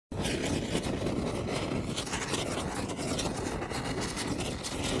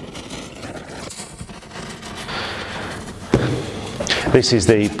This is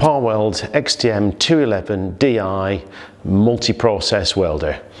the Parweld XTM 211Di multi-process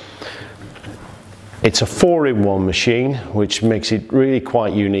welder. It's a 4-in-1 machine, which makes it really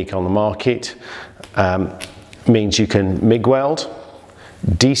quite unique on the market. Means you can MIG weld,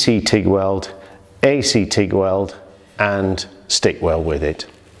 DC TIG weld, AC TIG weld and stick weld with it.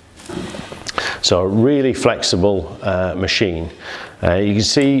 So a really flexible machine. You can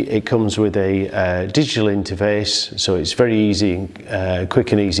see it comes with a digital interface, so it's very easy,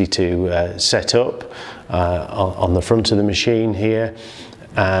 quick and easy to set up on the front of the machine here.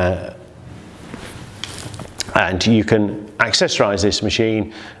 And you can accessorize this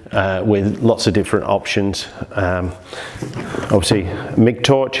machine with lots of different options. Obviously MIG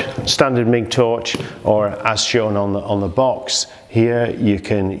torch, standard MIG torch, or as shown on the box here, you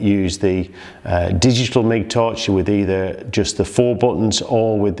can use the digital MIG torch with either just the 4 buttons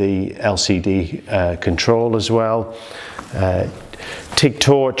or with the LCD control as well. TIG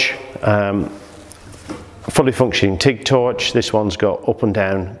torch, fully functioning TIG torch. This one's got up and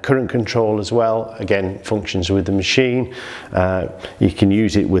down current control as well. Again, functions with the machine. You can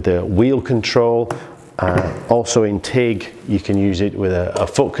use it with a wheel control. Also in TIG, you can use it with a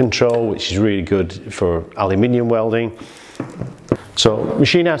foot control, which is really good for aluminium welding. So,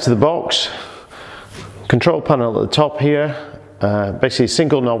 machine out of the box. Control panel at the top here. Basically a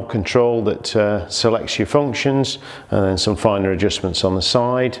single knob control that selects your functions, and then some finer adjustments on the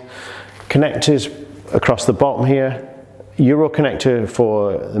side. Connectors across the bottom here. Euro connector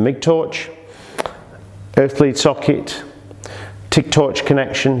for the MIG torch. Earth lead socket. TIG torch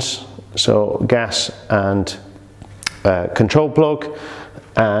connections, so gas and control plug,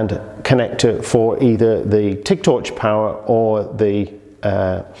 and connector for either the TIG torch power or the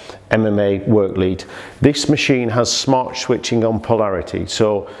MMA work lead. This machine has smart switching on polarity,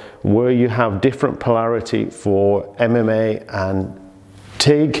 so where you have different polarity for MMA and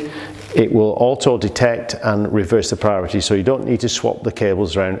TIG, it will auto detect and reverse the polarity, so you don't need to swap the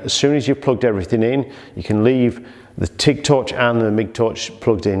cables around. As soon as you've plugged everything in, you can leave the TIG torch and the MIG torch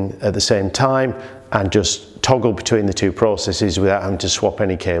plugged in at the same time and just toggle between the two processes without having to swap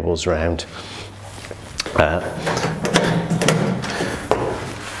any cables around.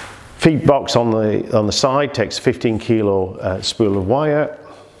 Feed box on the side takes 15 kilo spool of wire,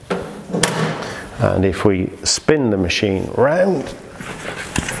 and if we spin the machine round,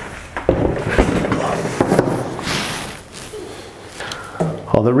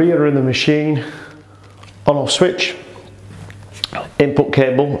 on the rear of the machine, on-off switch, input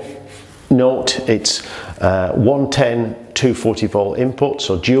cable. Note it's 110 240 volt input,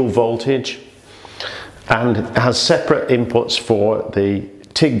 so dual voltage, and it has separate inputs for the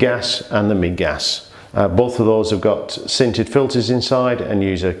TIG gas and the MIG gas. Both of those have got sintered filters inside and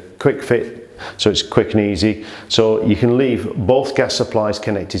use a quick fit, so it's quick and easy. So you can leave both gas supplies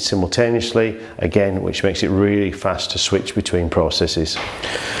connected simultaneously, again, which makes it really fast to switch between processes.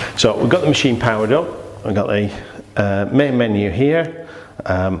 So we've got the machine powered up. I've got the main menu here.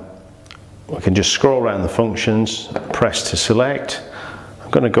 We can just scroll around the functions, press to select.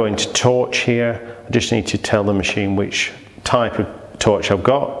 I'm going to go into torch here. I just need to tell the machine which type of torch I've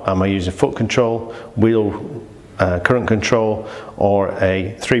got. Am I using foot control, wheel current control, or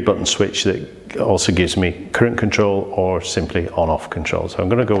a 3-button switch that also gives me current control or simply on-off control. So I'm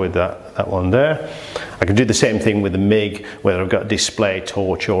going to go with that one there. I can do the same thing with the MIG, whether I've got a display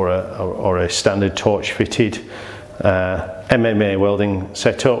torch or a standard torch fitted. MMA welding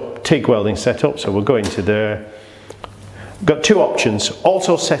setup, TIG welding setup, so we'll go into there. Got 2 options.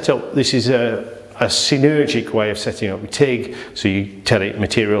 Auto setup, this is a synergic way of setting up TIG, so you tell it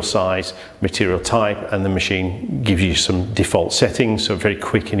material size, material type, and the machine gives you some default settings, so very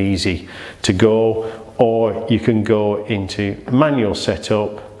quick and easy to go. Or you can go into manual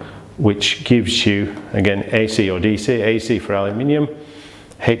setup, which gives you, again, AC or DC, AC for aluminium,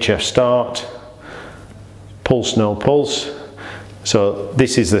 HF start, pulse, no pulse. So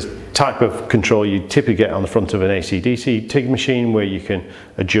this is the type of control you typically get on the front of an AC/DC TIG machine, where you can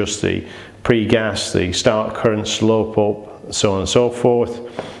adjust the pre-gas, the start current, slope up, so on and so forth.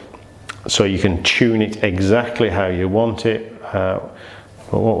 So you can tune it exactly how you want it. But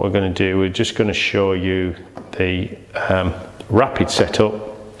what we're going to do, we're just going to show you the rapid setup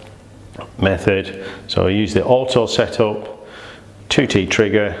method. So I use the auto setup, 2T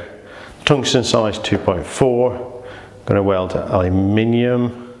trigger, tungsten size 2.4. I'm going to weld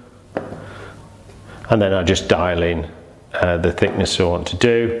aluminium, and then I just dial in the thickness I want to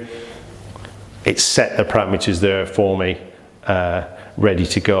do. It's set the parameters there for me, ready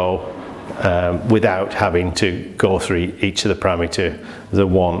to go, without having to go through each of the parameters I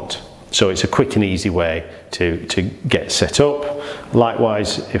want. So it's a quick and easy way to get set up.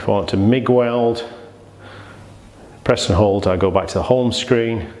 Likewise, if I want to MIG weld, press and hold, I go back to the home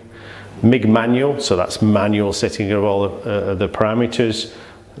screen. MIG manual, so that's manual setting of all the parameters.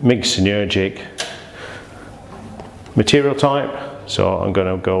 MIG synergic. Material type, so I'm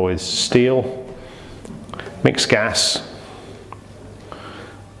going to go with steel. Mixed gas.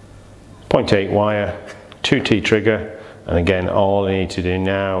 0.8 wire, 2T trigger, and again all I need to do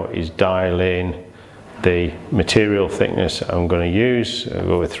now is dial in the material thickness I'm going to use. I'll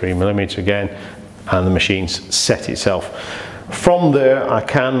go with 3mm again, and the machine's set itself. From there I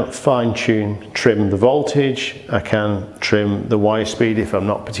can fine-tune, trim the voltage, I can trim the wire speed if I'm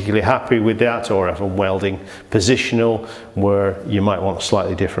not particularly happy with that, or if I'm welding positional where you might want a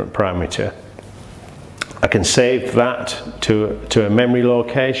slightly different parameter. I can save that to a memory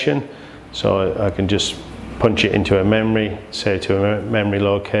location. So I can just punch it into a memory, say to a memory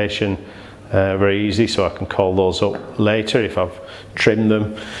location, very easy, so I can call those up later if I've trimmed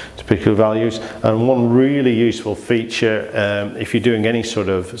them to particular values. And one really useful feature, if you're doing any sort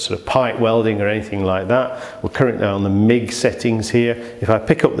of pipe welding or anything like that, we're currently on the MIG settings here. If I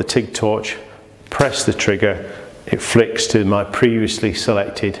pick up the TIG torch, press the trigger, it flicks to my previously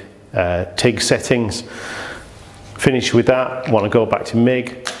selected TIG settings. Finish with that, want to go back to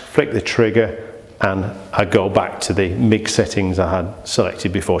MIG, flick the trigger, and I go back to the MIG settings I had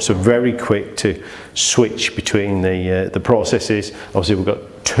selected before. So very quick to switch between the processes. Obviously we've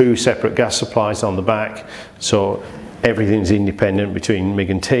got two separate gas supplies on the back, so everything's independent between MIG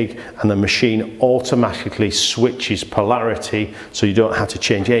and TIG, and the machine automatically switches polarity, so you don't have to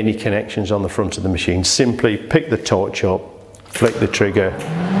change any connections on the front of the machine. Simply pick the torch up, flick the trigger.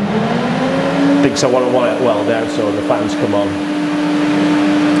 Thinks I want to weld out, so the fans come on.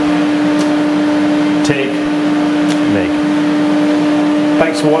 TIG, MIG.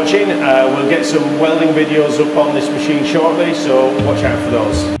 Thanks for watching. We'll get some welding videos up on this machine shortly, so watch out for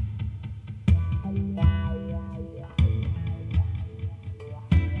those.